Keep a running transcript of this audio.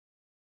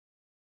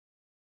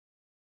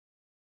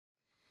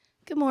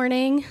Good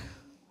morning.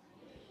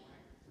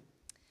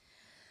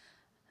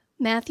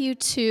 Matthew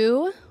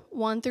 2,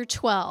 1 through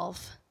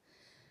 12.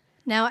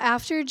 Now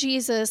after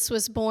Jesus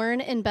was born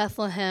in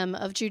Bethlehem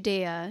of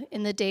Judea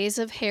in the days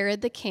of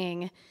Herod the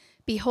king,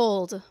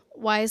 behold,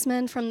 wise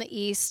men from the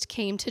east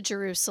came to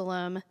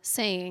Jerusalem,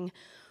 saying,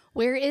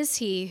 "Where is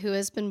he who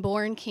has been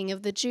born King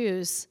of the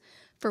Jews?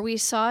 For we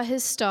saw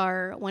his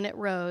star when it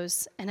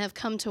rose, and have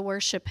come to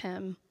worship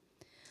him."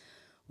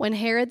 When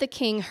Herod the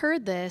king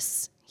heard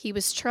this, he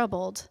was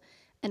troubled,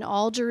 and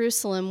all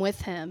Jerusalem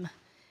with him.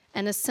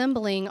 And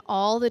assembling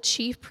all the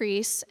chief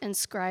priests and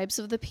scribes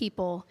of the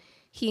people,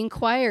 he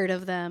inquired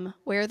of them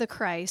where the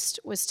Christ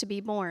was to be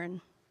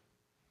born.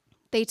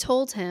 They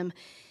told him,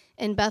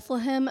 "In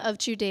Bethlehem of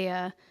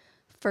Judea,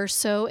 for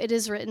so it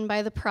is written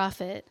by the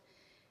prophet,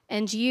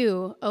 'And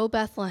you, O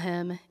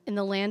Bethlehem, in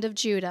the land of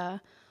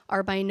Judah,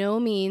 are by no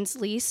means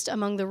least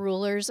among the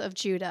rulers of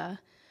Judah,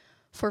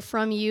 for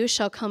from you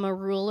shall come a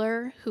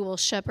ruler who will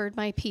shepherd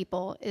my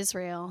people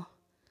Israel.'"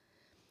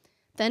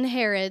 Then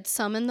Herod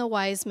summoned the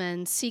wise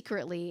men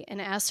secretly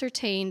and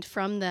ascertained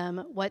from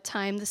them what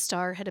time the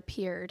star had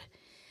appeared.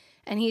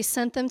 And he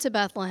sent them to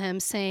Bethlehem,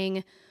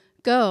 saying,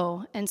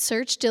 "Go and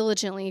search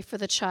diligently for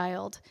the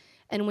child,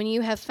 and when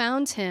you have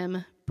found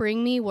him,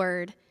 bring me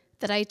word,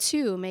 that I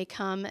too may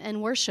come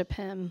and worship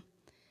him."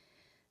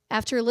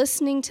 After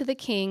listening to the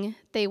king,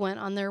 they went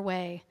on their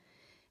way.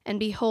 And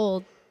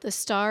behold, the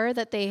star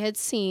that they had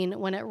seen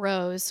when it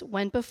rose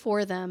went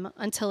before them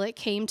until it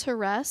came to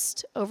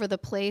rest over the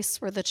place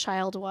where the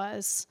child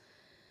was.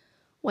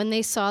 When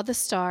they saw the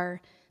star,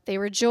 they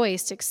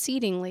rejoiced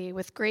exceedingly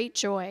with great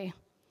joy.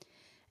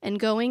 And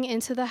going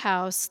into the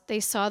house, they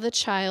saw the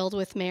child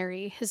with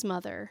Mary, his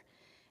mother,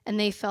 and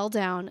they fell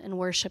down and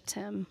worshipped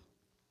him.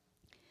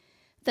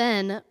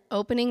 Then,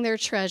 opening their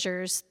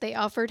treasures, they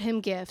offered him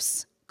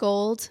gifts,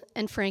 gold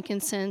and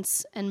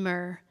frankincense and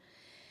myrrh.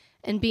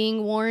 And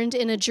being warned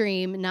in a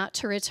dream not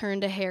to return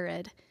to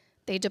Herod,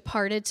 they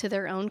departed to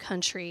their own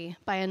country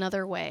by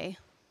another way.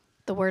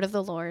 The word of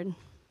the Lord.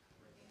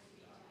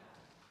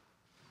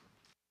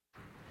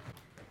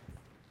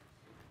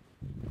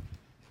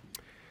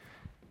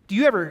 Do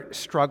you ever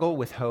struggle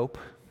with hope?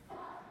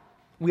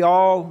 We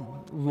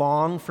all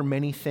long for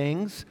many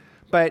things,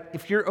 but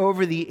if you're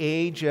over the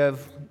age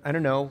of,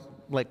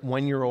 like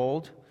 1 year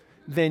old,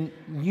 then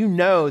you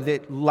know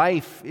that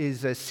life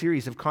is a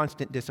series of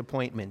constant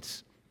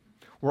disappointments.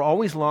 We're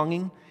always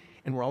longing,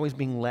 and we're always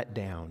being let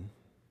down,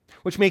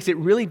 which makes it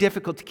really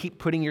difficult to keep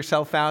putting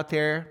yourself out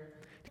there,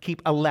 to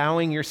keep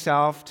allowing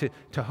yourself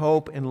to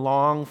hope and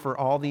long for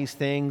all these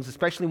things,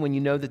 especially when you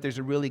know that there's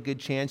a really good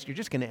chance you're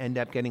just going to end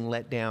up getting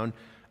let down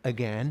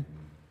again.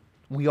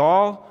 We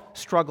all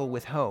struggle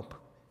with hope.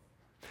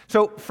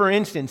 So, for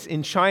instance,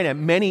 in China,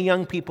 many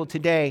young people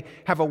today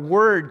have a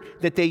word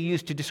that they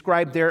use to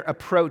describe their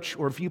approach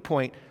or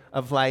viewpoint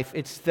of life.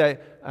 It's the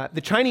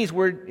Chinese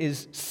word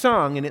is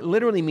sung, and it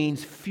literally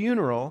means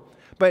funeral,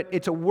 but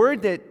it's a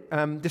word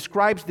that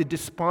describes the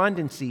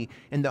despondency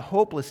and the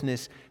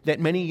hopelessness that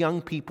many young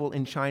people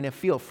in China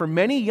feel. For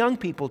many young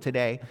people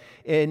today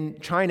in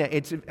China,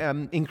 it's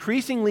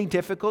increasingly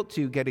difficult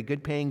to get a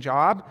good paying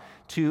job,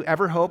 to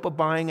ever hope of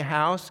buying a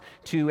house,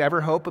 to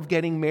ever hope of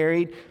getting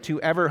married, to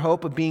ever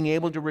hope of being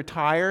able to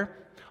retire.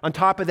 On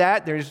top of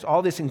that, there's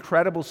all this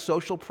incredible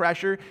social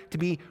pressure to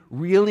be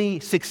really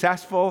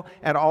successful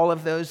at all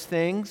of those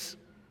things.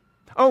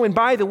 Oh, and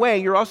by the way,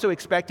 you're also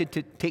expected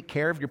to take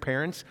care of your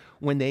parents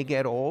when they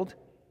get old.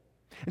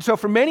 And so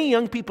for many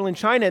young people in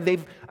China,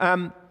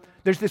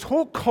 there's this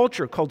whole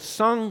culture called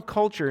Sung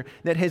culture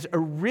that has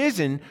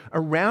arisen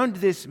around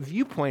this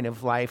viewpoint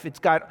of life. It's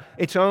got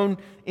its own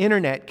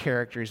internet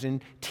characters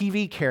and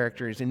TV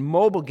characters and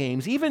mobile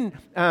games, even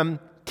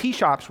tea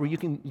shops where you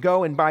can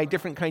go and buy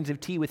different kinds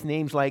of tea with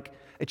names like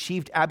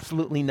Achieved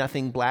Absolutely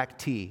Nothing Black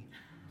Tea,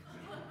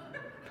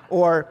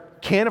 or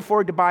Can't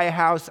Afford to Buy a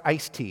House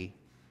Iced Tea,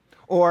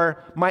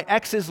 or My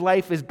Ex's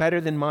Life is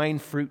Better Than Mine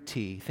Fruit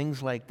Tea,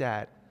 things like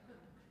that.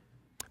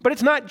 But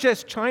it's not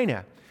just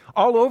China.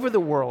 All over the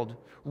world,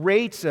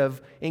 rates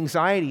of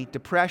anxiety,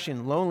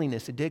 depression,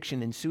 loneliness,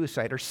 addiction, and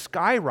suicide are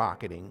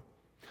skyrocketing.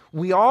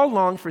 We all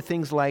long for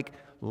things like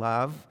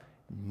love,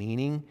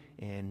 meaning,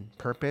 and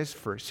purpose,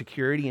 for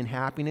security and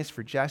happiness,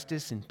 for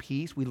justice and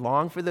peace. We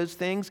long for those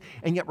things,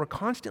 and yet we're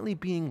constantly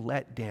being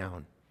let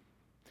down,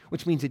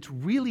 which means it's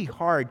really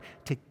hard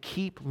to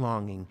keep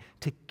longing,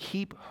 to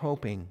keep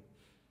hoping.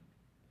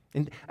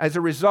 And as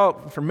a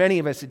result, for many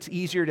of us, it's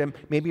easier to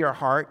maybe our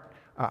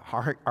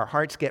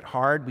hearts get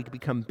hard, we can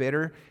become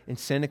bitter and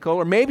cynical,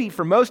 or maybe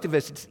for most of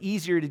us, it's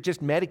easier to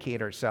just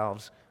medicate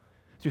ourselves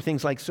through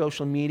things like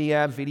social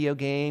media, video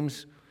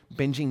games,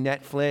 binging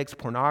Netflix,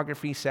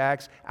 pornography,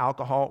 sex,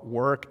 alcohol,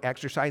 work,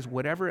 exercise,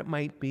 whatever it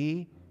might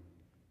be.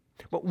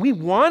 But we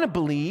want to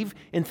believe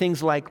in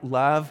things like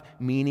love,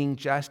 meaning,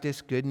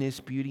 justice, goodness,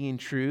 beauty, and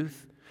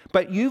truth.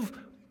 But you've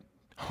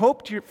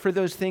hoped for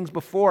those things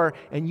before,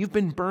 and you've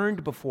been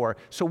burned before.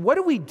 So what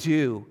do we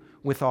do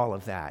with all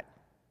of that?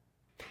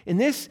 In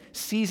this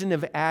season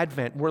of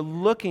Advent, we're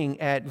looking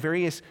at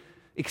various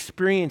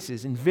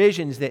experiences and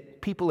visions that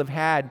people have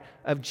had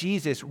of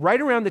Jesus right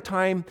around the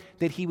time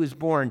that he was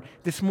born.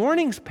 This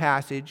morning's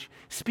passage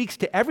speaks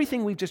to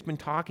everything we've just been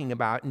talking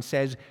about and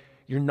says,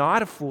 you're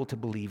not a fool to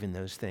believe in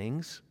those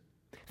things.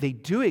 They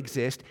do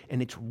exist,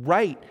 and it's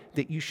right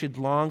that you should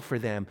long for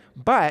them.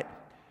 But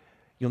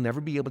you'll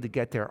never be able to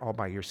get there all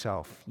by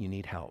yourself. You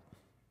need help.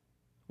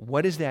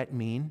 What does that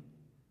mean?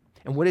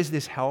 And what is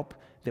this help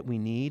that we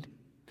need?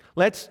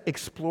 Let's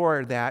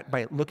explore that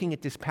by looking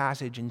at this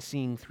passage and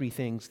seeing three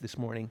things this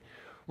morning.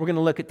 We're going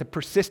to look at the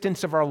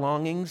persistence of our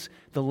longings,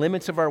 the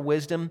limits of our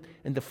wisdom,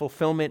 and the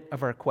fulfillment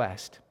of our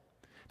quest.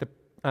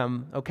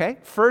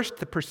 First,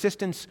 the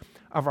persistence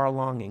of our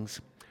longings.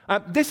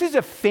 This is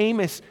a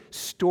famous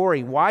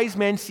story. Wise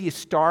men see a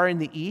star in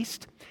the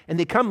east, and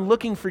they come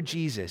looking for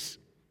Jesus.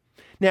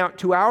 Now,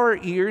 to our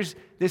ears,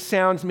 this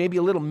sounds maybe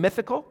a little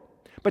mythical,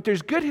 but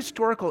there's good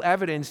historical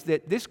evidence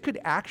that this could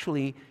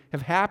actually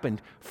have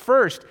happened.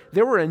 First,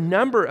 there were a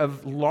number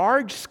of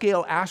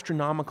large-scale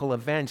astronomical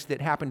events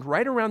that happened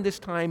right around this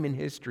time in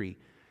history,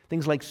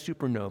 things like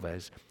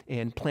supernovas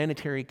and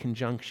planetary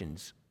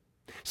conjunctions.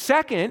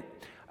 Second,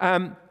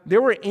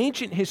 there were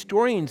ancient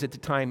historians at the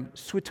time,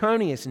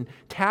 Suetonius and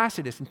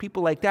Tacitus and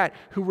people like that,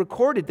 who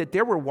recorded that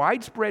there were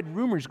widespread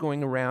rumors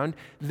going around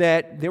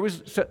that there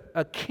was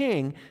a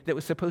king that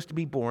was supposed to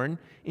be born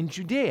in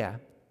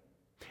Judea.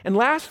 And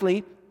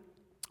lastly,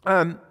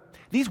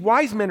 these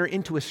wise men are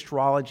into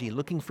astrology,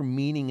 looking for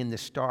meaning in the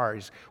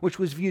stars, which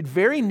was viewed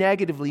very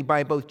negatively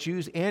by both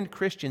Jews and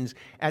Christians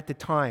at the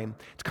time.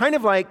 It's kind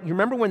of like, you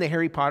remember when the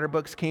Harry Potter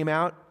books came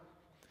out?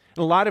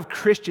 And a lot of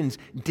Christians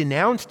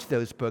denounced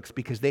those books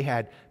because they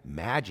had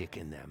magic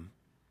in them.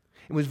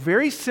 It was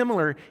very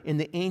similar in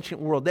the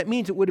ancient world. That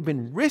means it would have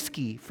been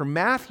risky for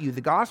Matthew,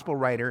 the gospel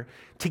writer,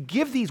 to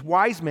give these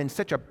wise men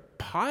such a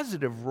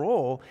positive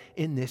role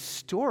in this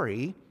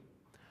story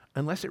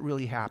unless it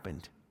really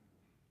happened.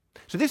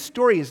 So this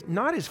story is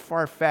not as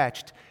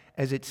far-fetched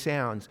as it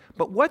sounds,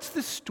 but what's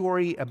the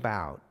story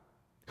about?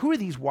 Who are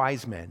these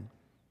wise men?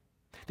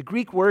 The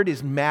Greek word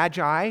is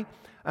magi.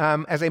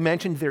 As I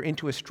mentioned, they're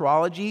into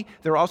astrology.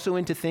 They're also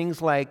into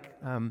things like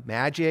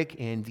magic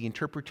and the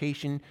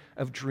interpretation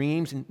of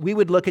dreams. And we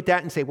would look at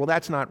that and say, well,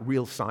 that's not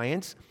real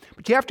science.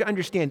 But you have to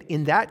understand,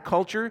 in that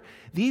culture,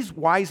 these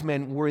wise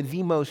men were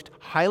the most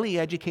highly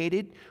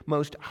educated,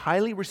 most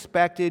highly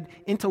respected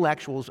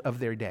intellectuals of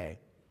their day.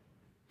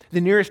 The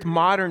nearest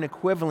modern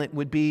equivalent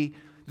would be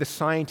the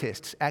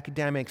scientists,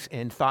 academics,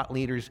 and thought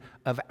leaders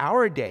of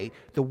our day.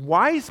 The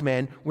wise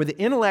men were the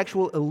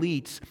intellectual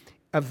elites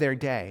of their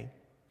day.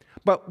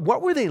 But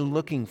what were they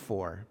looking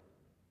for?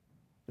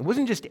 It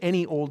wasn't just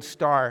any old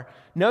star.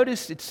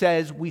 Notice it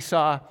says we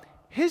saw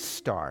his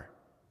star.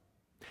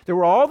 There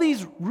were all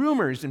these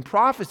rumors and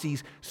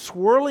prophecies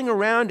swirling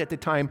around at the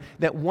time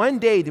that one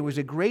day there was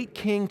a great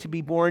king to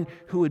be born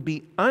who would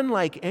be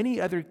unlike any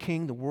other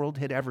king the world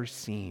had ever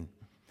seen.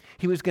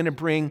 He was going to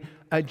bring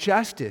a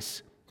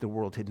justice the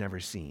world had never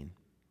seen.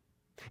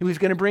 He was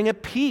going to bring a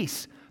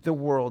peace the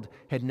world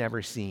had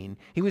never seen.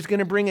 He was going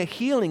to bring a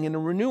healing and a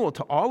renewal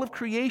to all of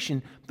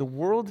creation the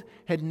world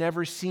had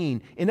never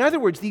seen. In other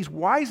words, these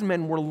wise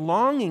men were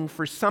longing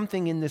for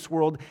something in this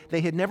world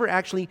they had never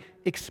actually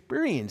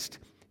experienced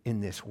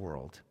in this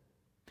world.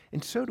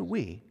 And so do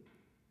we.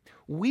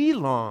 We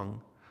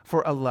long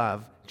for a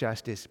love,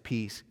 justice,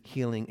 peace,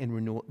 healing, and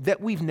renewal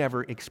that we've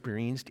never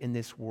experienced in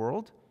this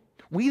world.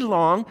 We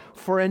long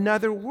for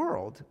another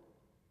world.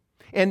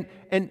 And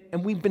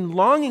we've been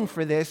longing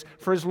for this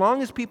for as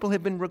long as people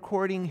have been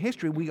recording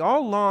history. We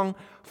all long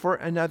for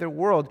another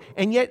world.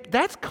 And yet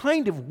that's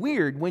kind of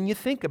weird when you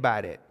think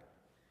about it.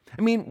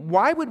 I mean,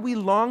 why would we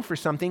long for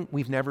something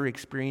we've never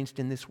experienced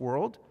in this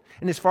world?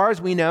 And as far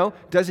as we know,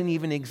 doesn't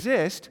even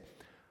exist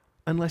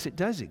unless it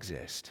does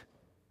exist.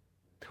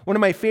 One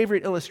of my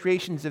favorite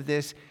illustrations of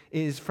this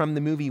is from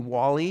the movie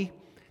WALL-E.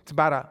 It's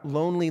about a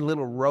lonely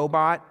little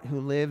robot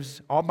who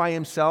lives all by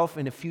himself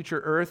in a future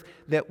Earth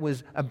that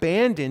was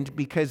abandoned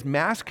because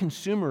mass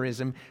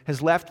consumerism has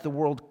left the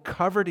world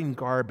covered in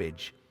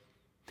garbage.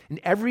 And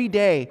every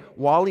day,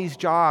 WALL-E's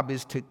job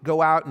is to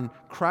go out and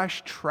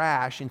crush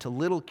trash into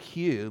little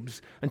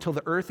cubes until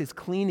the Earth is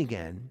clean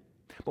again.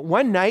 But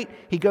one night,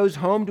 he goes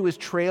home to his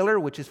trailer,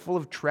 which is full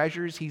of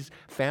treasures he's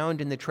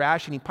found in the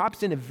trash, and he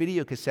pops in a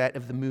video cassette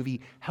of the movie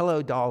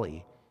Hello,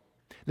 Dolly.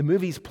 The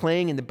movie's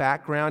playing in the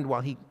background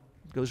while he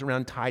goes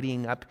around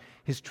tidying up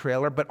his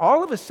trailer, but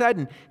all of a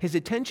sudden, his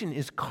attention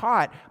is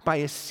caught by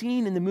a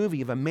scene in the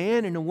movie of a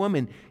man and a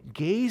woman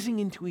gazing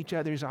into each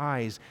other's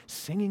eyes,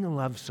 singing a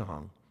love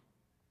song.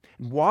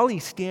 And WALL-E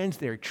stands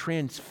there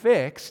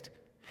transfixed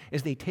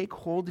as they take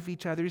hold of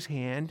each other's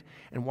hand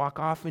and walk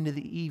off into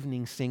the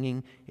evening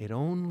singing, "It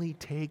only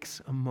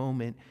takes a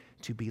moment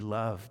to be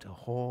loved a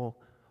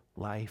whole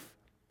life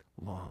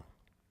long."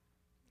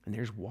 And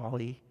there's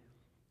WALL-E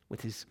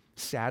with his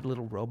sad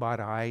little robot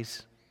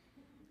eyes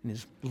and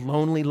his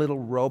lonely little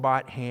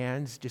robot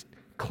hands just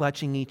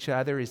clutching each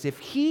other as if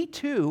he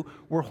too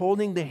were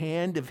holding the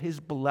hand of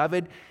his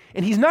beloved.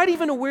 And he's not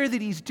even aware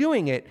that he's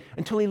doing it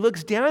until he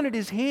looks down at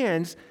his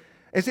hands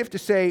as if to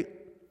say,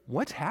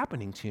 what's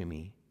happening to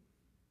me?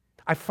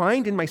 I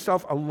find in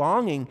myself a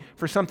longing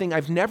for something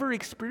I've never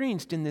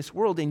experienced in this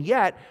world, and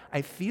yet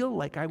I feel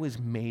like I was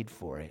made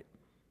for it.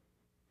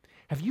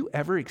 Have you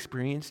ever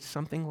experienced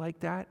something like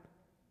that?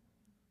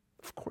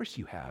 Of course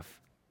you have.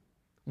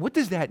 What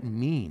does that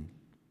mean?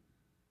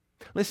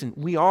 Listen,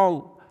 we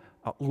all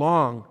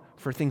long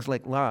for things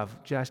like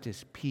love,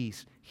 justice,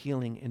 peace,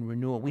 healing, and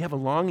renewal. We have a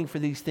longing for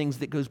these things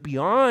that goes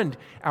beyond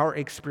our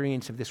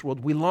experience of this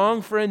world. We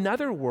long for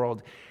another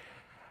world.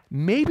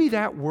 Maybe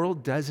that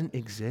world doesn't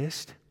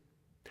exist,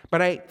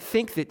 but I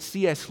think that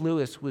C.S.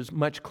 Lewis was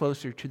much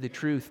closer to the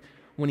truth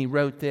when he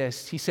wrote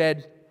this. He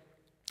said,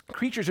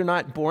 "Creatures are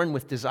not born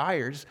with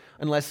desires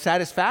unless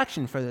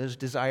satisfaction for those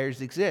desires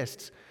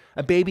exists.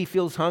 A baby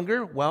feels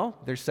hunger, well,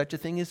 there's such a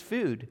thing as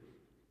food.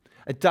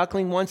 A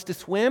duckling wants to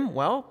swim,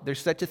 well,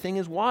 there's such a thing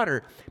as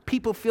water.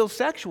 People feel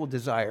sexual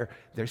desire,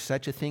 there's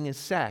such a thing as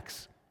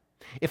sex.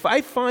 If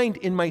I find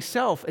in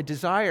myself a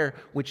desire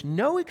which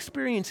no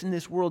experience in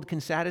this world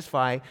can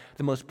satisfy,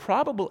 the most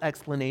probable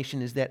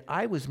explanation is that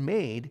I was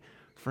made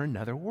for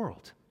another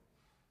world."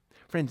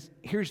 Friends,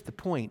 here's the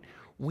point.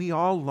 We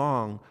all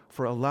long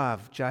for a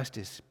love,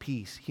 justice,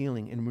 peace,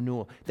 healing, and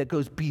renewal that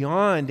goes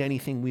beyond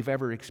anything we've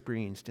ever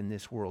experienced in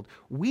this world.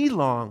 We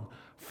long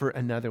for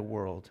another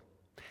world.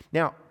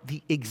 Now,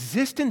 the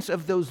existence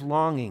of those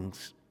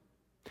longings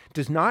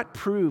does not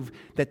prove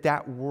that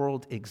that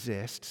world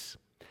exists,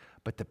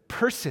 but the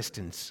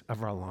persistence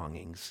of our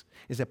longings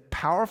is a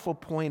powerful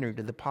pointer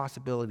to the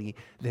possibility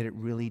that it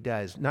really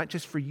does, not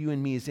just for you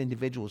and me as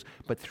individuals,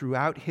 but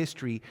throughout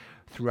history,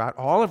 throughout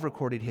all of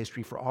recorded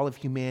history, for all of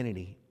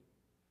humanity,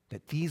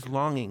 that these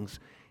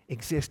longings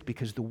exist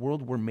because the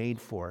world we're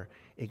made for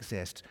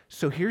exists.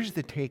 So here's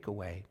the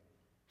takeaway.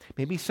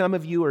 Maybe some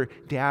of you are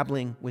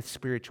dabbling with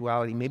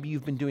spirituality. Maybe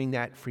you've been doing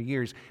that for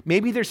years.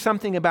 Maybe there's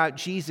something about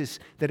Jesus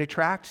that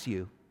attracts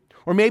you.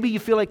 Or maybe you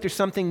feel like there's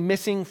something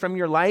missing from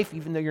your life,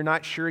 even though you're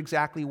not sure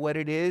exactly what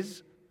it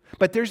is.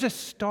 But there's a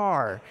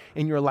star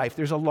in your life.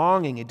 There's a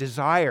longing, a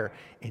desire,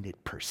 and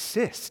it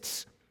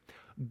persists.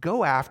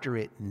 Go after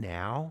it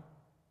now.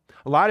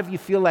 A lot of you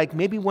feel like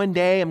maybe one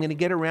day I'm going to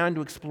get around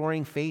to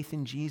exploring faith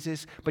in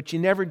Jesus, but you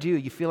never do.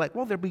 You feel like,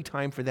 well, there'll be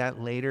time for that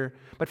later.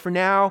 But for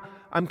now,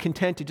 I'm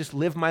content to just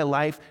live my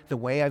life the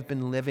way I've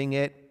been living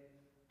it.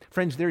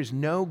 Friends, there is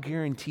no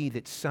guarantee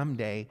that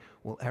someday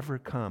will ever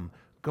come.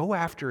 Go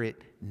after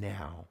it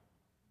now.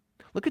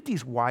 Look at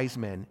these wise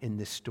men in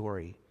this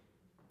story.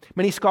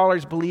 Many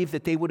scholars believe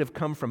that they would have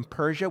come from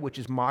Persia, which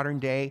is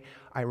modern-day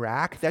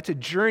Iraq. That's a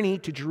journey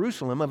to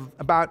Jerusalem of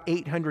about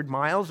 800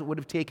 miles. It would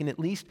have taken at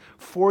least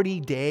 40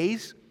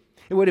 days.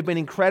 It would have been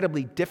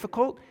incredibly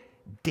difficult,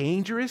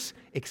 dangerous,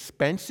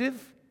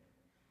 expensive.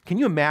 Can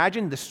you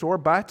imagine the sore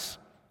butts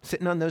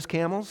sitting on those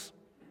camels?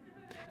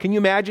 Can you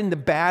imagine the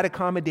bad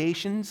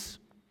accommodations?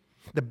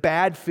 The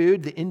bad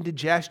food, the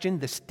indigestion,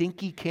 the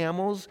stinky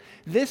camels.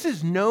 This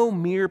is no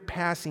mere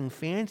passing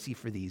fancy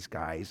for these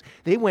guys.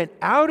 They went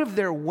out of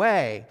their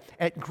way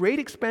at great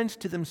expense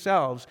to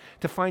themselves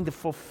to find the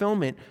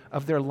fulfillment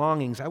of their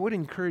longings. I would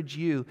encourage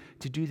you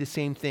to do the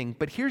same thing.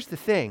 But here's the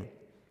thing.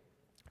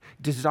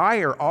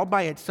 Desire all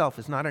by itself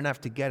is not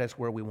enough to get us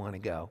where we want to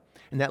go.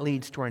 And that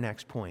leads to our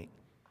next point.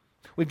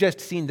 We've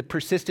just seen the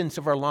persistence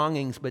of our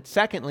longings, but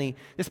secondly,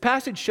 this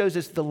passage shows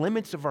us the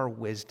limits of our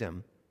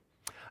wisdom.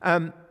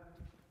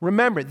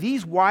 Remember,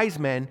 these wise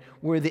men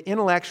were the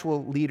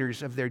intellectual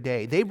leaders of their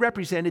day. They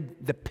represented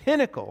the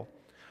pinnacle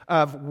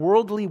of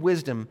worldly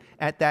wisdom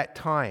at that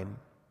time.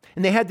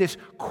 And they had this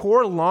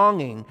core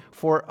longing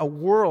for a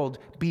world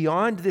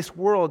beyond this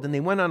world, and they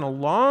went on a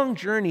long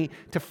journey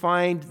to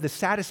find the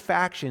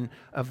satisfaction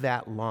of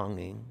that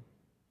longing.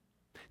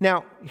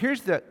 Now,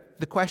 here's the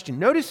question.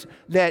 Notice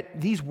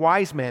that these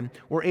wise men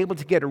were able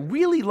to get a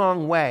really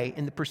long way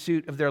in the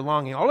pursuit of their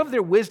longing. All of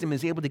their wisdom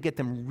is able to get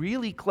them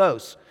really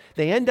close.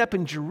 They end up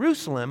in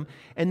Jerusalem,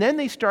 and then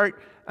they start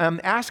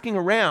asking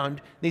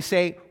around. They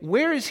say,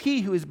 "Where is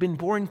he who has been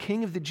born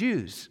King of the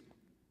Jews?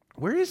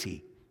 Where is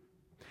he?"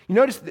 You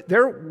notice that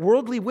their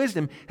worldly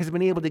wisdom has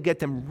been able to get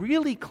them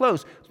really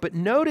close, but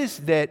notice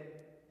that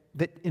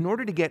in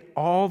order to get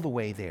all the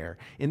way there,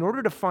 in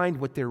order to find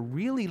what they're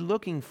really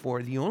looking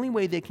for, the only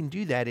way they can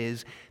do that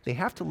is they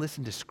have to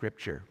listen to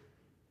Scripture.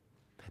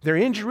 They're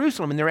in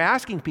Jerusalem and they're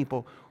asking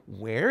people,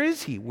 "Where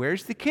is he?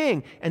 Where's the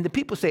king?" And the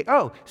people say,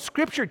 "Oh,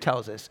 Scripture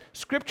tells us.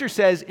 Scripture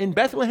says, in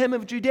Bethlehem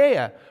of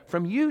Judea,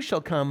 from you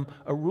shall come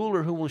a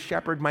ruler who will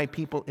shepherd my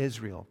people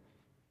Israel."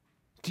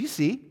 Do you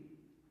see?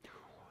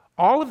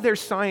 All of their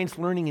science,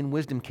 learning, and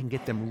wisdom can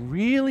get them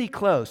really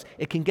close.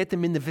 It can get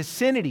them in the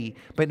vicinity.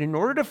 But in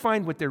order to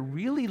find what they're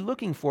really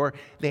looking for,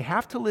 they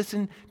have to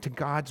listen to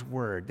God's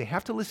word. They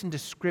have to listen to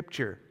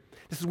Scripture.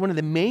 This is one of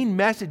the main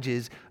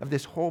messages of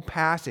this whole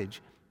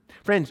passage.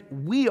 Friends,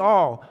 we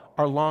all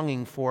are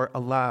longing for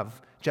a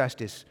love,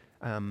 justice,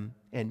 and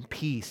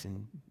peace,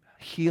 and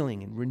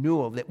healing and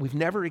renewal that we've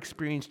never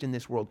experienced in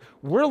this world.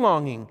 We're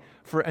longing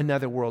for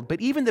another world, but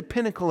even the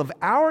pinnacle of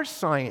our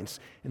science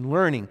and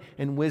learning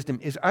and wisdom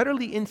is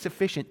utterly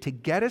insufficient to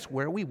get us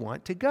where we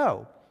want to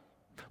go.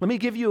 Let me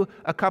give you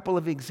a couple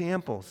of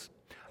examples.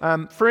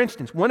 For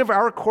instance, one of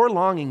our core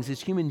longings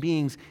as human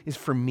beings is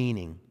for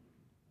meaning.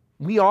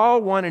 We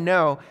all want to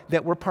know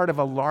that we're part of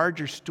a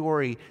larger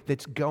story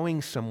that's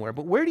going somewhere.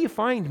 But where do you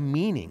find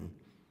meaning?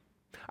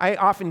 I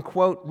often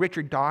quote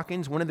Richard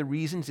Dawkins. One of the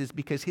reasons is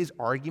because his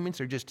arguments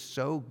are just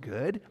so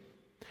good.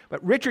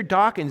 But Richard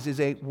Dawkins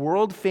is a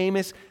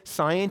world-famous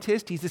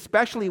scientist. He's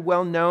especially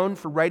well known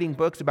for writing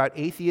books about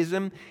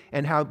atheism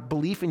and how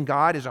belief in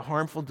God is a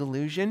harmful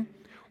delusion.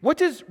 What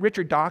does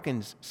Richard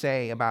Dawkins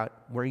say about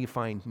where you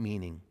find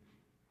meaning?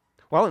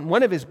 Well, in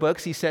one of his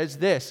books, he says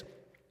this.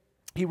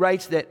 He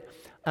writes that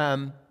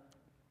the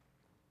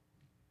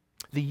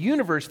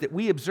universe that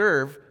we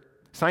observe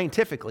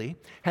scientifically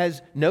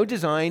has no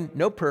design,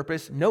 no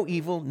purpose, no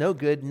evil, no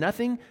good,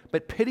 nothing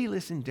but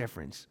pitiless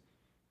indifference.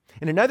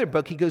 In another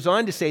book, he goes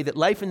on to say that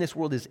life in this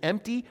world is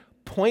empty,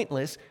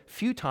 pointless,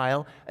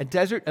 futile, a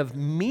desert of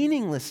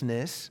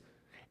meaninglessness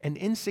and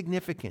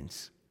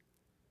insignificance.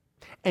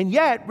 And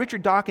yet,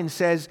 Richard Dawkins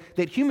says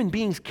that human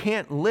beings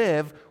can't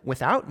live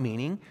without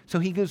meaning. So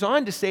he goes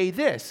on to say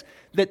this,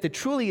 that the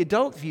truly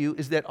adult view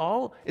is that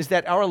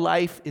our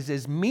life is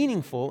as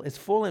meaningful, as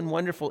full and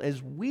wonderful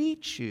as we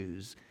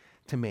choose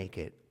to make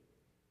it.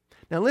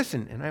 Now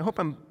listen, and I hope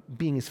I'm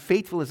being as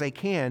faithful as I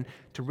can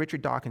to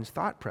Richard Dawkins'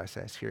 thought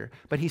process here.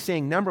 But he's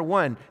saying, number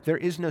one, there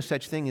is no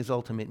such thing as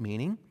ultimate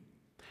meaning.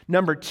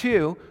 Number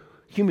two,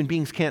 human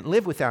beings can't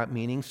live without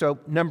meaning. So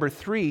number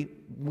three,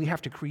 we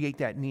have to create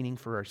that meaning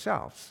for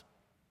ourselves.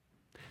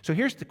 So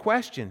here's the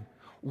question.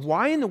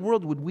 Why in the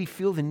world would we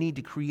feel the need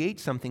to create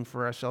something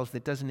for ourselves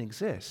that doesn't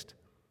exist?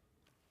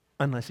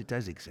 Unless it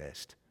does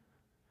exist.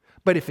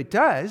 But if it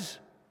does,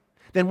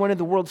 then one of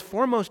the world's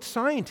foremost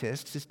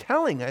scientists is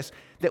telling us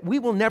that we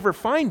will never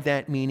find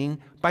that meaning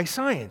by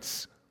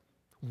science.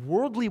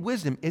 Worldly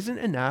wisdom isn't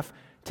enough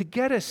to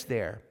get us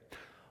there.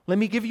 Let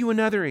me give you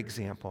another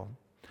example.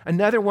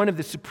 Another one of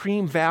the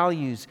supreme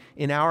values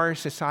in our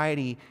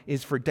society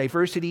is for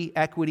diversity,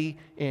 equity,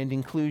 and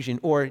inclusion,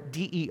 or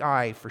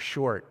DEI for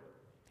short.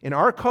 In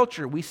our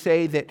culture, we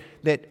say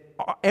that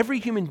every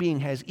human being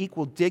has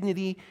equal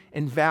dignity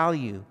and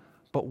value,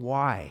 but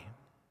why?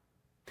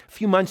 A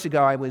few months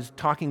ago, I was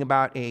talking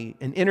about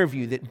an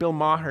interview that Bill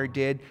Maher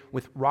did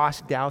with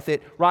Ross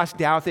Douthat. Ross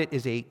Douthat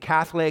is a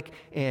Catholic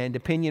and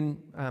opinion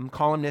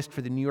columnist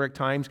for the New York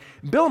Times.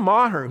 Bill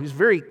Maher, who's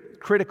very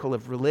critical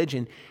of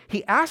religion,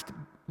 he asked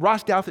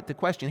Ross Douthat the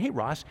question, hey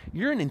Ross,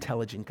 you're an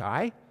intelligent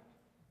guy.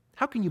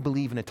 How can you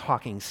believe in a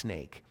talking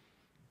snake?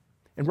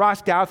 And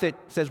Ross Douthat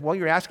says, well,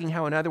 you're asking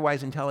how an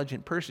otherwise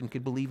intelligent person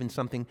could believe in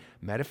something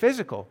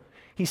metaphysical.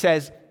 He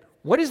says,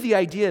 what is the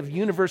idea of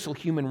universal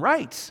human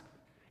rights,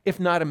 if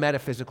not a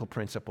metaphysical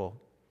principle?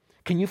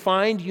 Can you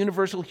find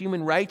universal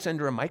human rights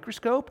under a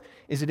microscope?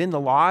 Is it in the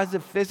laws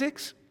of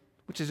physics?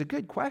 Which is a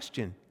good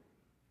question.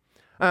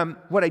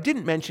 What I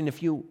didn't mention a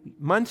few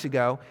months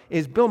ago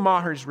is Bill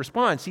Maher's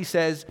response. He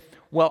says,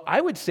 well,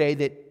 I would say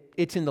that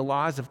it's in the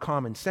laws of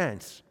common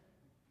sense,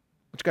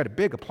 which got a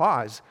big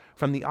applause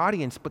from the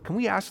audience. But can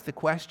we ask the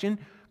question,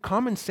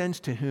 common sense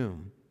to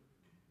whom?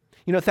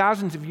 You know,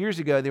 thousands of years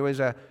ago, there was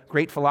a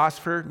great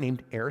philosopher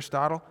named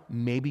Aristotle.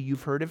 Maybe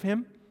you've heard of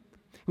him.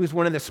 He was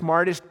one of the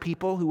smartest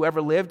people who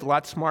ever lived, a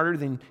lot smarter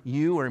than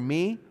you or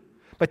me.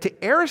 But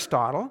to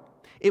Aristotle,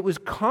 it was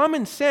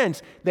common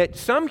sense that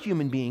some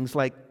human beings,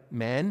 like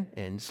men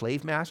and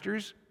slave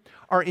masters,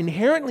 are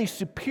inherently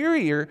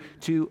superior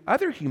to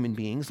other human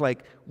beings,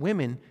 like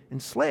women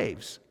and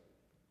slaves.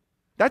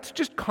 That's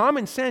just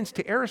common sense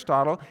to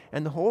Aristotle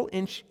and the whole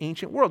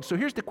ancient world. So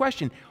here's the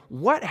question.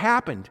 What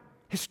happened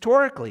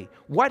historically?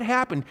 What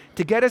happened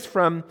to get us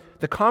from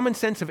the common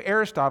sense of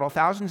Aristotle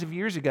thousands of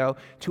years ago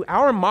to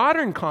our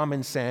modern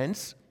common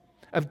sense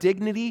of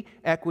dignity,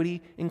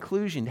 equity,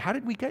 inclusion? How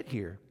did we get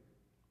here?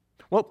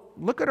 Well,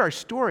 look at our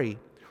story.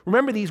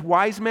 Remember these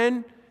wise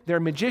men? They're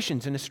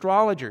magicians and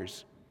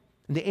astrologers.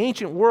 In the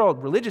ancient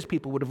world, religious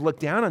people would have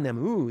looked down on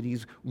them. Ooh,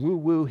 these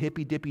woo-woo,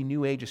 hippy-dippy,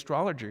 New Age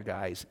astrologer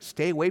guys.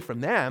 Stay away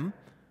from them.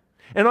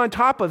 And on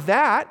top of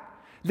that,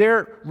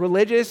 they're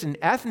religious and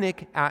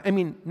ethnic,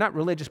 not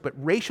religious, but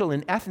racial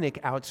and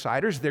ethnic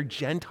outsiders. They're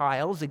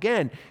Gentiles,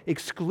 again,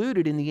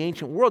 excluded in the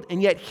ancient world. And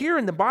yet here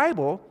in the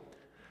Bible,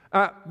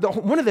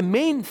 one of the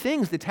main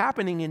things that's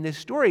happening in this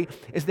story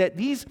is that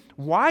these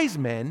wise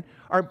men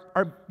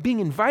are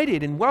being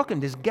invited and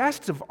welcomed as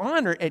guests of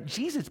honor at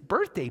Jesus'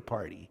 birthday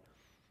party.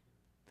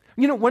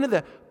 You know, one of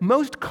the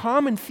most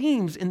common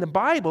themes in the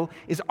Bible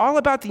is all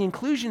about the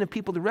inclusion of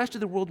people the rest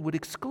of the world would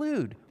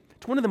exclude.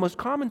 It's one of the most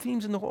common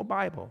themes in the whole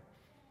Bible.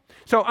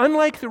 So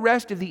unlike the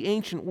rest of the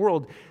ancient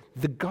world,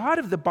 the God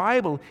of the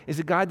Bible is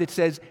a God that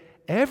says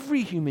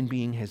every human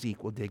being has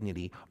equal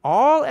dignity.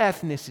 All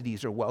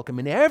ethnicities are welcome,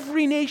 and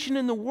every nation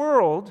in the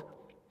world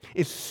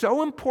is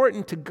so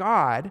important to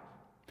God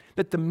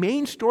that the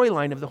main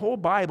storyline of the whole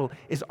Bible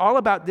is all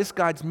about this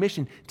God's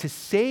mission to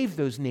save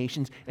those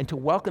nations and to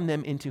welcome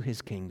them into his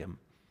kingdom.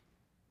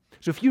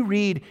 So if you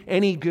read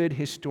any good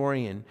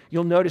historian,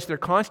 you'll notice they're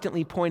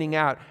constantly pointing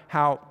out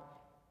how,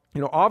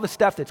 all the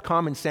stuff that's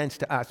common sense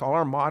to us, all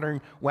our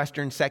modern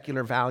Western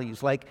secular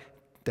values, like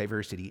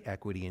diversity,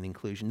 equity, and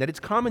inclusion, that it's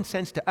common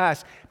sense to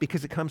us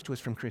because it comes to us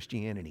from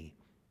Christianity.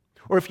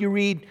 Or if you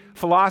read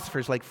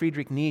philosophers like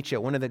Friedrich Nietzsche,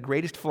 one of the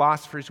greatest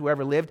philosophers who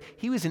ever lived,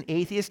 he was an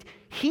atheist.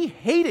 He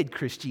hated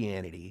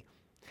Christianity.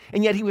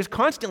 And yet he was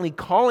constantly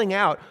calling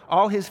out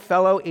all his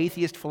fellow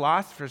atheist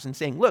philosophers and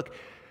saying, look,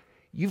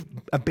 you've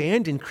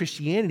abandoned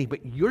Christianity,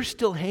 but you're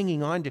still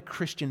hanging on to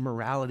Christian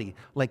morality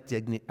like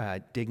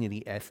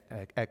dignity,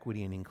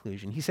 equity, and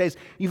inclusion. He says,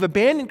 you've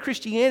abandoned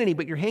Christianity,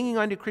 but you're hanging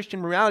on to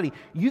Christian morality.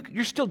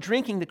 You're still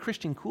drinking the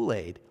Christian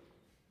Kool-Aid.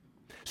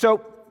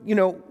 So,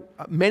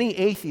 many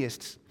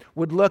atheists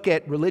would look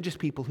at religious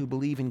people who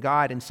believe in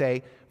God and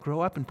say,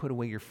 grow up and put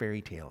away your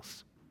fairy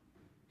tales.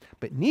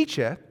 But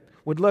Nietzsche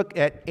would look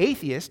at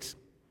atheists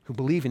who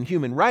believe in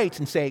human rights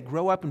and say,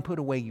 grow up and put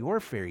away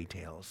your fairy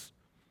tales.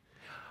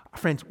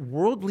 Friends,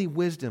 worldly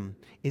wisdom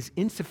is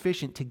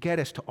insufficient to get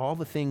us to all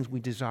the things we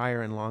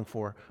desire and long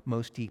for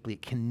most deeply.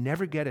 It can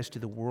never get us to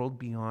the world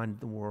beyond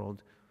the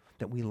world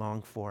that we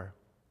long for.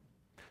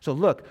 So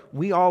look,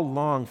 we all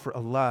long for a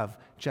love,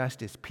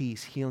 justice,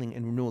 peace, healing,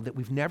 and renewal that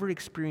we've never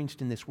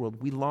experienced in this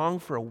world. We long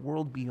for a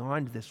world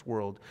beyond this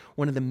world.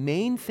 One of the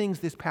main things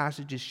this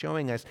passage is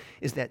showing us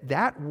is that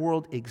that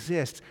world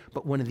exists,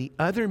 but one of the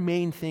other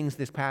main things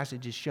this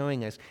passage is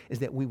showing us is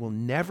that we will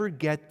never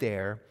get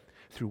there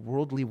through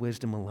worldly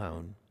wisdom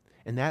alone.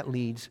 And that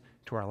leads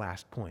to our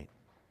last point.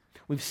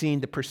 We've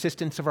seen the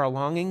persistence of our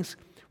longings.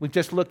 We've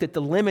just looked at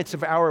the limits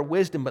of our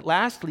wisdom. But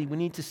lastly, we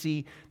need to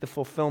see the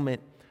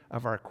fulfillment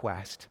of our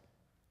quest.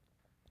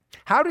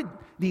 How did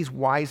these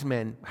wise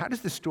men, how does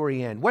the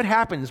story end? What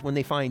happens when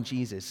they find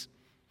Jesus?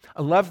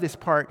 I love this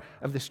part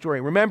of the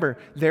story. Remember,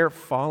 they're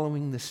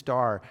following the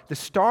star. The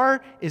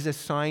star is a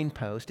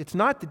signpost. It's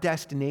not the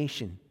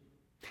destination.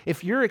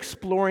 If you're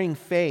exploring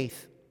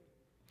faith,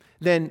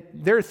 then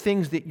there are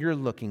things that you're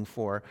looking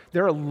for.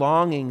 There are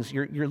longings.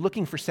 You're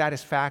looking for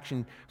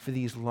satisfaction for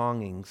these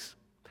longings.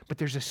 But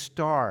there's a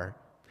star.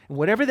 And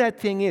whatever that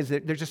thing is,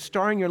 there's a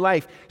star in your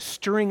life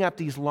stirring up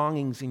these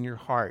longings in your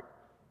heart.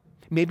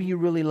 Maybe you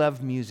really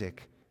love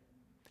music.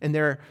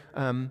 And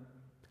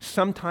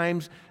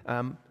sometimes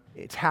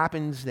it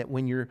happens that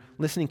when you're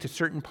listening to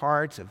certain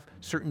parts of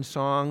certain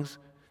songs,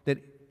 that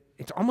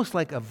it's almost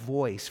like a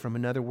voice from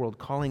another world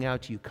calling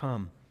out to you,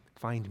 come,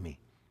 find me.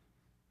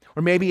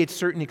 Or maybe it's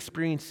certain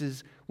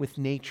experiences with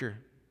nature,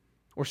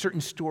 or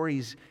certain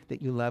stories that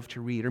you love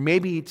to read. Or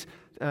maybe it's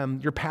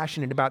you're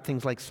passionate about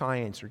things like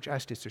science or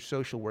justice or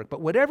social work.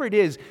 But whatever it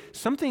is,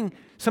 some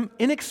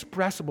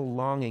inexpressible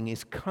longing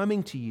is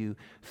coming to you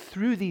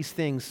through these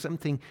things,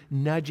 something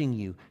nudging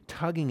you,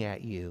 tugging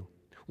at you,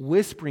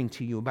 whispering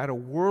to you about a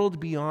world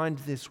beyond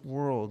this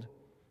world.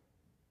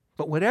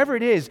 But whatever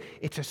it is,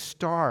 it's a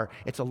star,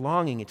 it's a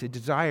longing, it's a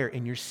desire,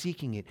 and you're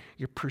seeking it,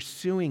 you're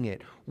pursuing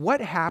it.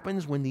 What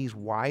happens when these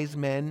wise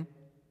men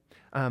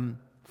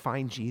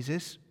find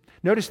Jesus?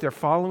 Notice they're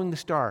following the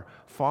star,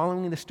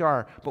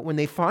 but when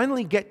they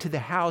finally get to the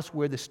house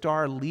where the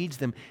star leads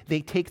them,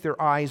 they take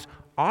their eyes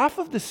off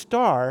of the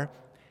star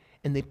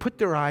and they put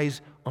their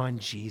eyes on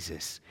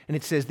Jesus. And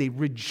it says they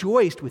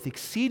rejoiced with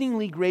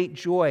exceedingly great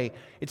joy.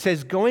 It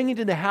says going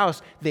into the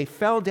house, they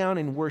fell down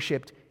and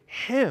worshiped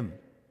Him.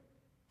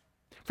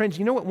 Friends,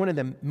 you know what one of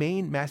the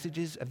main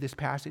messages of this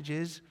passage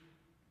is?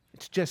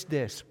 It's just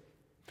this.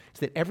 It's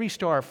that every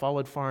star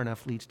followed far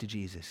enough leads to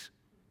Jesus.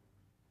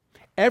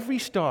 Every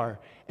star,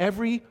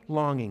 every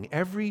longing,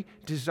 every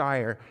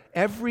desire,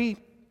 everything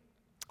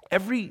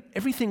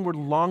we're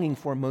longing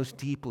for most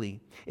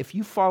deeply, if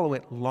you follow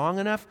it long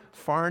enough,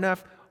 far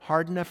enough,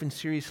 hard enough, and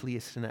seriously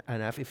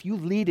enough, if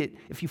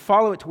you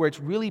follow it to where it's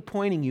really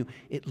pointing you,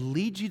 it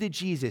leads you to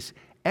Jesus.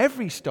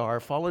 Every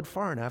star followed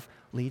far enough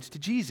leads to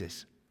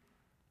Jesus.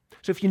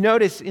 So if you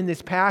notice in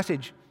this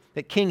passage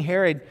that King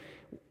Herod,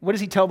 what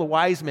does he tell the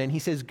wise men? He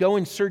says, go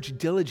and search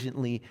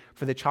diligently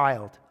for the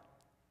child.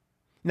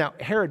 Now,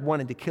 Herod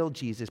wanted to kill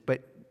Jesus,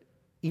 but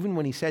even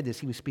when he said this,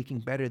 he was speaking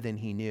better than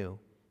he knew.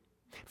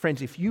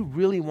 Friends, if you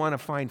really want to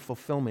find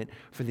fulfillment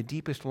for the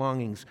deepest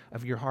longings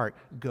of your heart,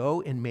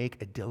 go and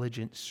make a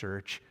diligent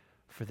search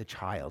for the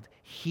child.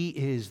 He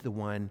is the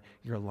one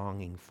you're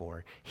longing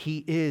for.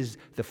 He is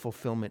the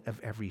fulfillment of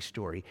every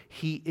story.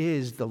 He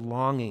is the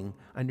longing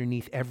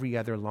underneath every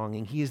other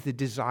longing. He is the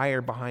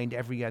desire behind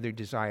every other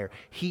desire.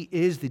 He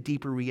is the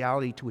deeper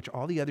reality to which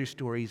all the other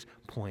stories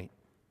point.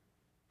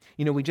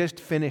 You know, we just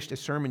finished a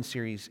sermon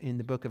series in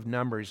the book of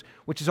Numbers,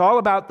 which is all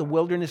about the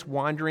wilderness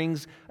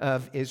wanderings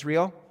of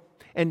Israel.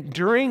 And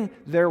during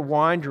their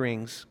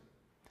wanderings,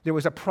 there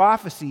was a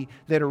prophecy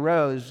that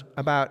arose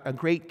about a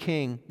great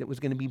king that was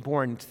going to be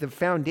born. It's the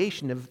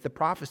foundation of the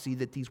prophecy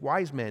that these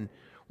wise men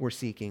were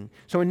seeking.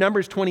 So in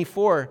Numbers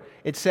 24,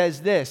 it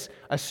says this,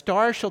 a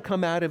star shall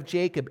come out of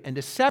Jacob, and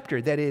a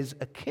scepter, that is,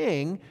 a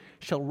king,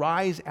 shall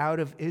rise out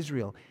of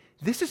Israel.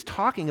 This is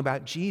talking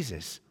about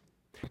Jesus,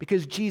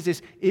 because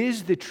Jesus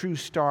is the true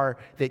star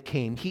that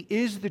came. He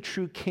is the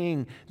true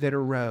king that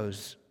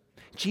arose.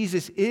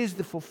 Jesus is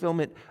the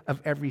fulfillment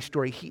of every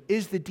story. He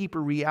is the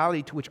deeper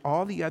reality to which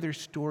all the other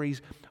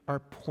stories are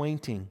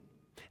pointing.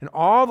 And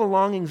all the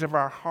longings of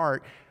our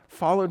heart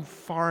followed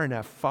far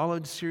enough,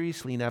 followed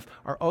seriously enough,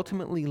 are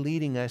ultimately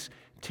leading us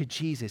to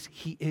Jesus.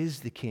 He is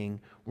the King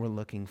we're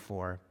looking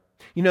for.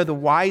 You know, the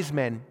wise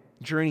men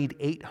journeyed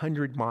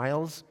 800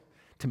 miles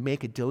to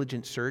make a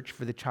diligent search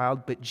for the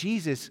child, but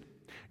Jesus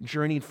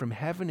journeyed from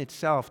heaven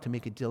itself to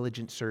make a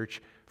diligent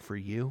search for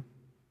you.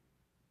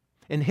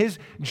 And his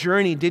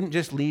journey didn't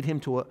just lead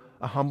him to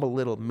a humble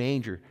little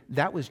manger.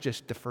 That was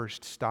just the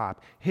first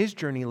stop. His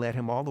journey led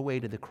him all the way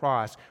to the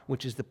cross,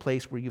 which is the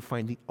place where you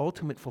find the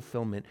ultimate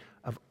fulfillment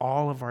of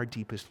all of our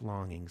deepest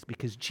longings.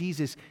 Because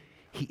Jesus,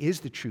 he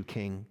is the true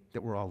King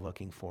that we're all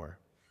looking for.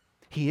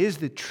 He is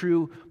the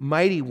true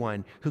mighty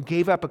one who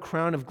gave up a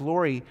crown of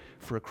glory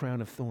for a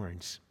crown of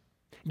thorns.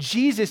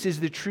 Jesus is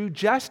the true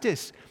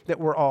justice that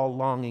we're all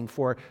longing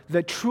for,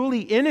 the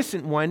truly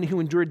innocent one who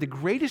endured the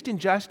greatest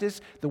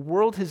injustice the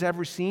world has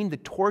ever seen, the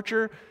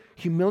torture,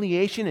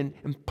 humiliation,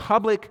 and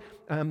public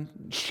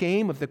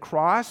shame of the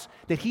cross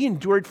that he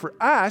endured for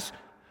us,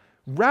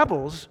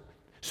 rebels,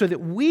 so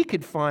that we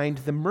could find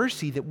the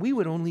mercy that we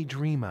would only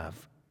dream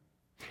of.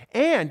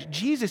 And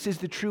Jesus is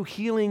the true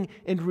healing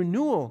and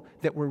renewal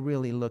that we're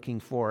really looking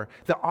for,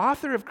 the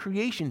author of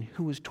creation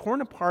who was torn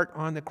apart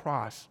on the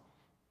cross,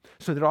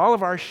 so that all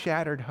of our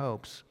shattered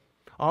hopes,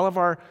 all of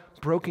our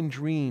broken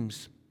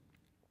dreams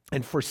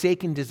and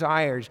forsaken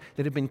desires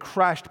that have been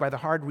crushed by the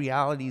hard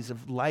realities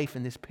of life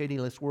in this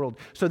pitiless world,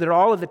 so that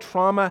all of the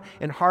trauma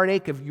and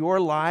heartache of your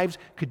lives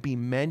could be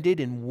mended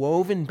and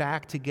woven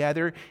back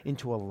together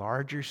into a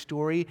larger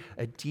story,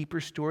 a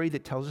deeper story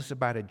that tells us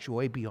about a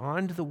joy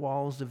beyond the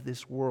walls of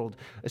this world,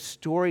 a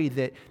story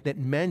that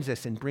mends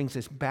us and brings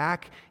us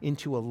back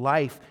into a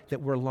life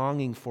that we're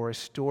longing for, a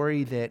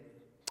story that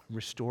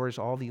restores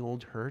all the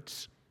old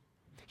hurts,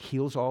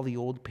 heals all the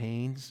old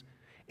pains,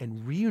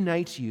 and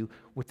reunites you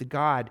with the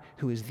God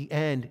who is the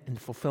end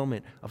and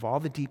fulfillment of all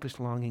the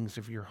deepest longings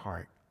of your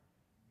heart.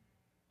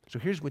 So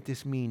here's what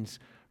this means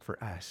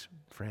for us,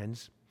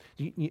 friends.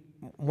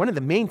 One of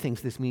the main things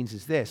this means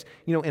is this.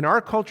 You know, in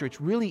our culture, it's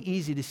really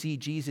easy to see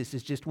Jesus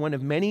as just one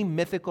of many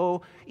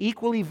mythical,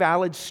 equally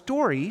valid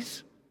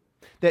stories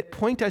that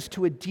point us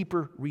to a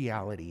deeper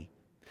reality.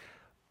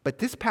 But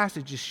this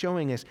passage is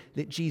showing us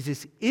that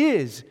Jesus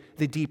is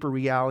the deeper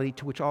reality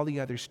to which all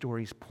the other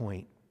stories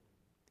point.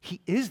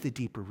 He is the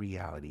deeper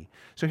reality.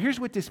 So here's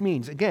what this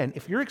means. Again,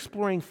 if you're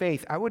exploring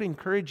faith, I would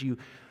encourage you,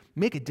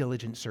 make a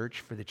diligent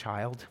search for the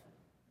child.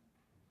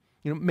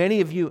 You know, many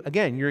of you,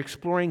 again, you're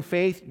exploring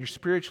faith, you're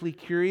spiritually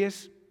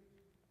curious,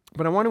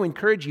 but I want to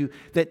encourage you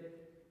that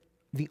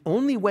the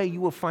only way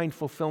you will find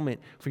fulfillment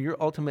for your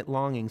ultimate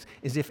longings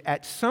is if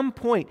at some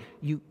point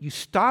you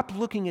stop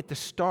looking at the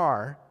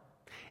star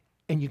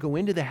and you go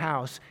into the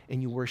house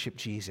and you worship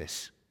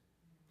Jesus.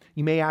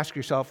 You may ask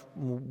yourself,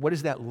 what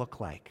does that look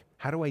like?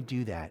 How do I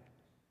do that?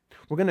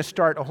 We're going to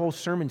start a whole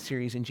sermon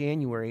series in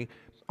January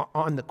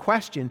on the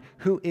question,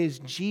 who is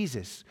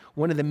Jesus?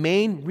 One of the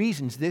main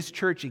reasons this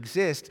church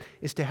exists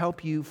is to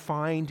help you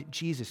find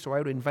Jesus. So I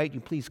would invite you,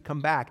 please come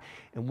back,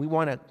 and we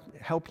want to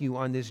help you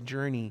on this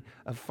journey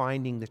of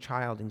finding the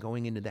child and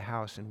going into the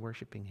house and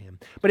worshiping him.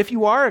 But if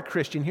you are a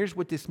Christian, here's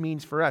what this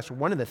means for us.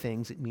 One of the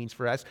things it means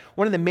for us,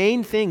 one of the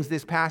main things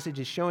this passage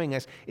is showing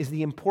us is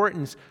the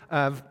importance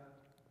of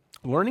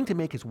learning to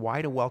make as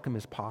wide a welcome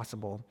as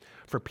possible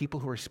for people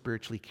who are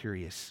spiritually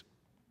curious.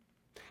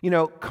 You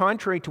know,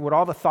 contrary to what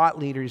all the thought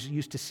leaders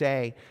used to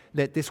say,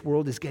 that this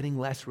world is getting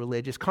less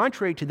religious,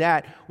 contrary to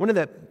that, one of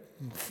the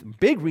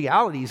big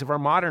realities of our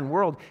modern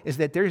world is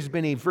that there's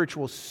been a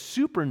virtual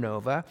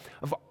supernova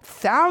of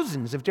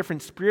thousands of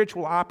different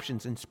spiritual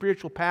options and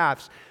spiritual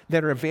paths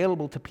that are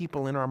available to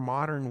people in our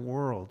modern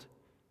world.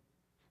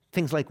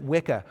 Things like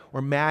Wicca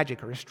or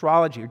magic or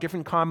astrology or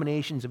different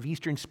combinations of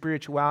Eastern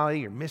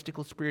spirituality or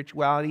mystical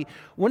spirituality.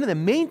 One of the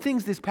main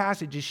things this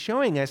passage is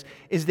showing us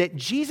is that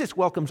Jesus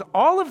welcomes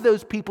all of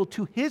those people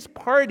to his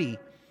party.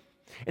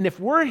 And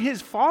if we're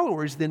his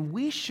followers, then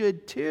we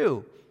should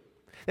too.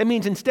 That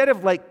means instead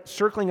of like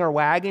circling our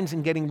wagons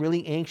and getting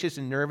really anxious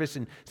and nervous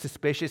and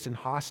suspicious and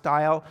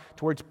hostile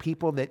towards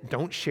people that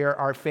don't share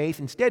our faith,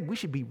 instead we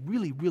should be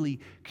really, really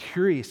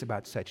curious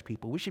about such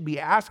people. We should be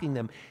asking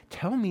them,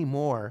 tell me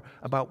more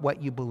about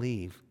what you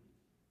believe.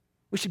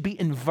 We should be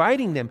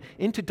inviting them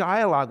into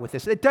dialogue with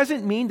us. It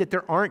doesn't mean that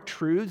there aren't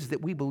truths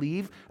that we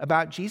believe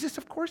about Jesus.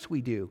 Of course we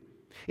do.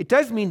 It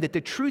does mean that the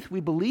truth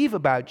we believe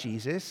about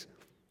Jesus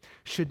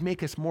should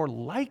make us more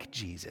like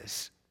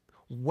Jesus,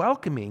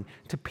 welcoming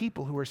to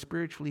people who are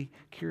spiritually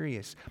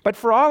curious. But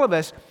for all of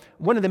us,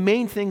 one of the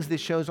main things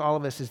this shows all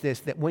of us is this,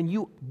 that when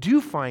you do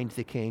find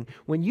the King,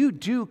 when you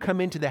do come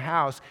into the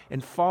house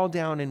and fall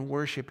down and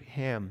worship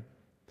him,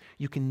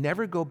 you can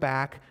never go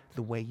back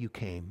the way you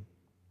came.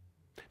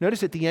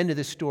 Notice at the end of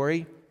the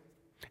story,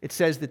 it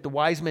says that the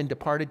wise men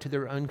departed to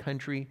their own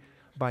country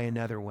by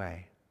another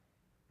way.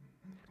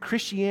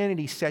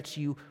 Christianity sets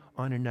you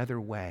on another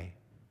way.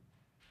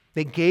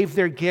 They gave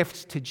their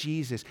gifts to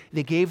Jesus.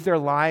 They gave their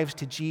lives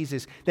to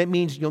Jesus. That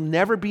means you'll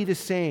never be the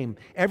same.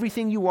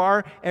 Everything you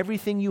are,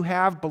 everything you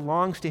have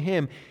belongs to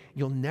him.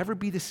 You'll never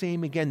be the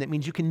same again. That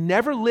means you can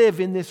never live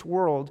in this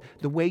world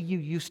the way you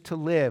used to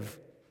live.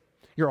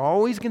 You're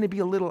always going to be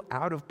a little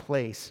out of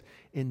place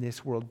in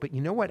this world. But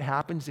you know what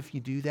happens if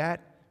you do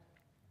that?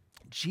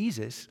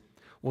 Jesus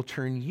will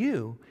turn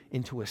you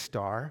into a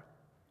star,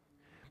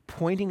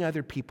 pointing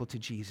other people to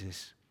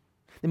Jesus.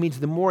 That means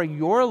the more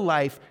your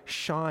life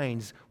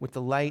shines with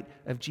the light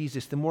of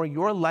Jesus, the more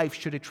your life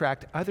should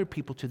attract other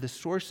people to the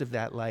source of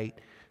that light,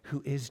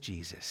 who is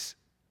Jesus.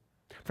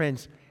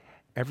 Friends,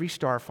 every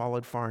star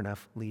followed far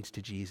enough leads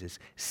to Jesus.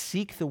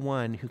 Seek the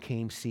one who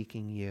came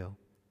seeking you.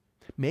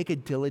 Make a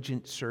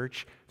diligent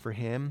search for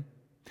him.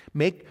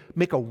 Make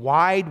a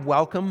wide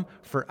welcome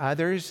for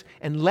others,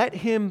 and let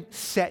him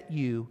set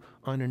you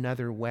on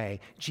another way.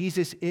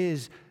 Jesus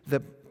is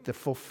the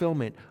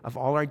fulfillment of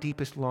all our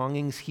deepest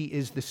longings. He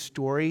is the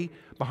story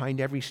behind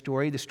every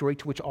story, the story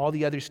to which all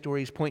the other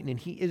stories point, and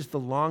he is the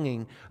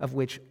longing of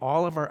which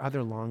all of our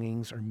other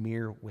longings are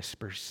mere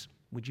whispers.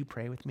 Would you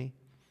pray with me?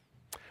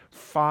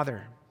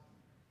 Father,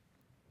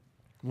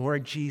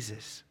 Lord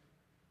Jesus,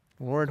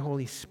 Lord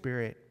Holy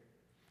Spirit,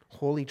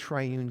 Holy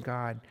Triune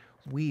God,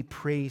 we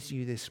praise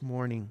you this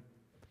morning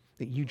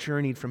that you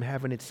journeyed from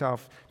heaven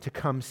itself to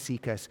come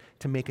seek us,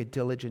 to make a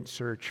diligent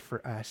search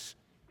for us.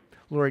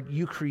 Lord,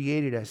 you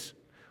created us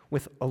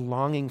with a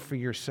longing for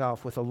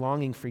yourself, with a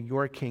longing for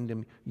your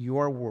kingdom,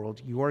 your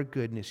world, your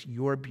goodness,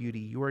 your beauty,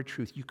 your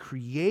truth. You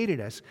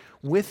created us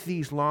with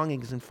these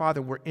longings. And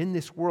Father, we're in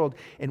this world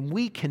and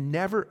we can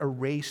never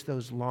erase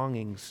those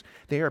longings.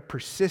 They are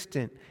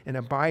persistent and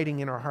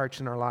abiding in our hearts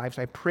and our lives.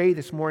 I pray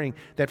this morning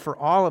that for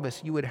all of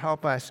us, you would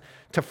help us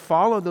to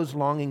follow those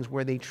longings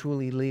where they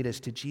truly lead us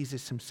to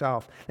Jesus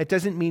himself. That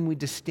doesn't mean we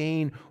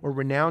disdain or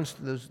renounce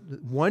those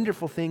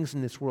wonderful things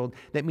in this world.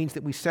 That means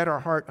that we set our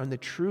heart on the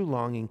true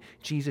longing,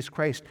 Jesus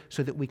Christ,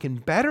 so that we can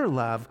better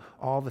love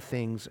all the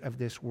things of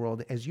this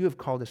world as you have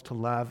called us to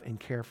love and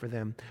care for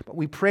them. But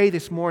we pray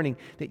this morning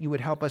that you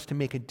would help us to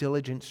make a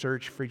diligent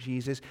search for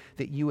Jesus,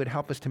 that you would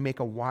help us to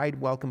make a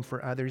wide welcome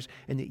for others,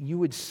 and that you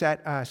would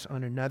set us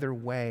on another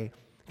way,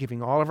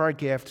 giving all of our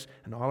gifts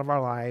and all of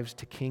our lives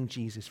to King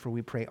Jesus. For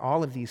we pray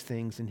all of these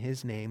things in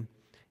his name.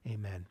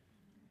 Amen.